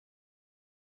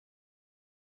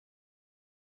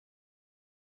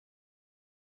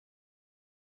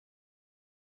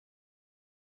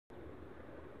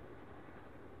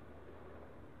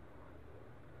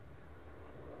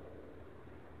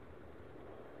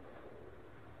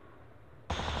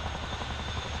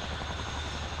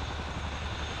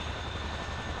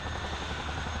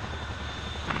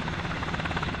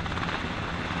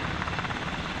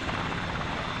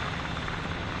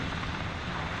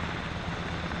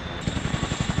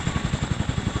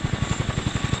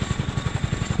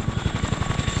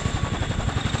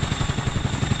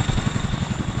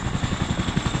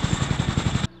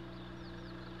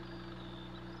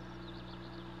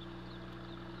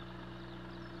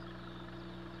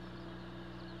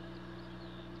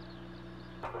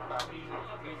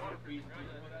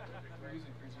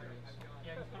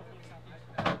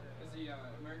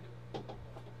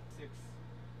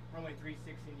Runway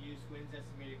 36 in use, winds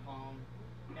estimated calm.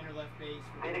 Enter left base.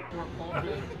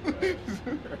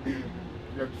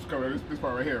 Yeah, just cover this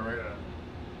part right here, right?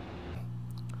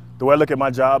 The way I look at my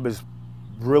job is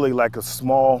really like a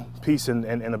small piece in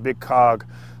a big cog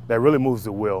that really moves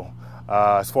the wheel.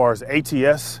 As far as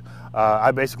ATS,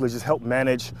 I basically just help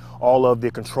manage all of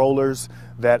the controllers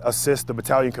that assist the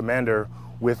battalion commander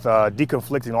with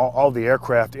deconflicting all the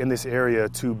aircraft in this area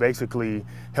to basically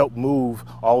help move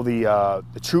all the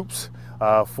troops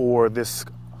for this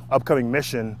upcoming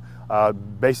mission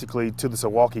basically to the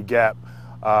Milwaukee Gap.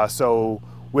 So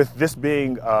with this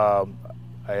being an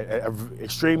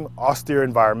extreme austere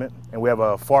environment, and we have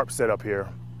a FARP set up here,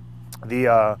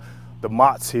 the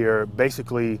MOTS here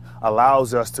basically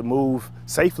allows us to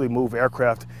safely move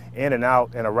aircraft in and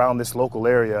out and around this local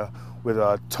area with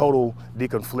a total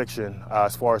deconfliction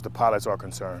as far as the pilots are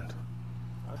concerned.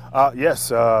 Yes,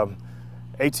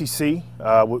 ATC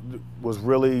was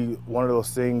really one of those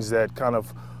things that kind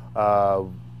of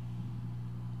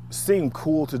seemed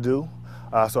cool to do.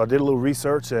 So I did a little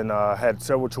research and had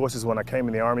several choices when I came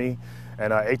in the Army,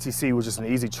 and ATC was just an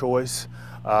easy choice.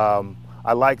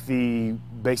 I like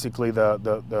basically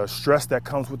the stress that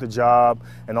comes with the job,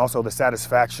 and also the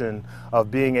satisfaction of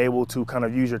being able to kind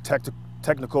of use your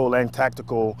technical and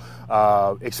tactical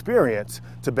experience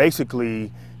to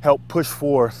basically help push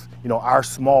forth, our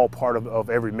small part of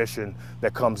every mission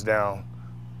that comes down.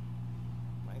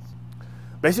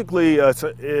 Basically,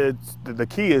 the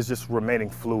key is just remaining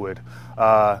fluid,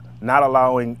 not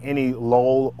allowing any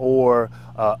lull or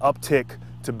uptick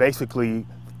to basically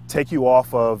take you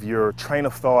off of your train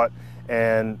of thought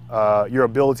and your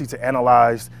ability to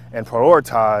analyze and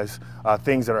prioritize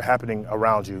things that are happening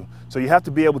around you. So you have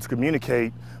to be able to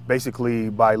communicate basically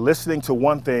by listening to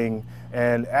one thing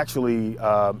and actually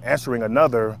answering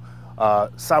another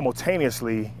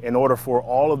simultaneously in order for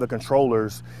all of the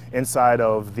controllers inside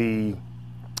of the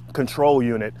control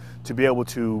unit to be able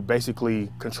to basically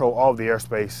control all of the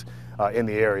airspace in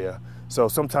the area. So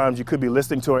sometimes you could be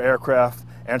listening to an aircraft,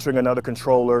 answering another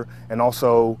controller, and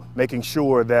also making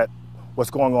sure that what's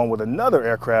going on with another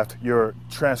aircraft you're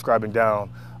transcribing down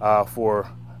for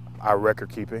our record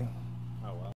keeping.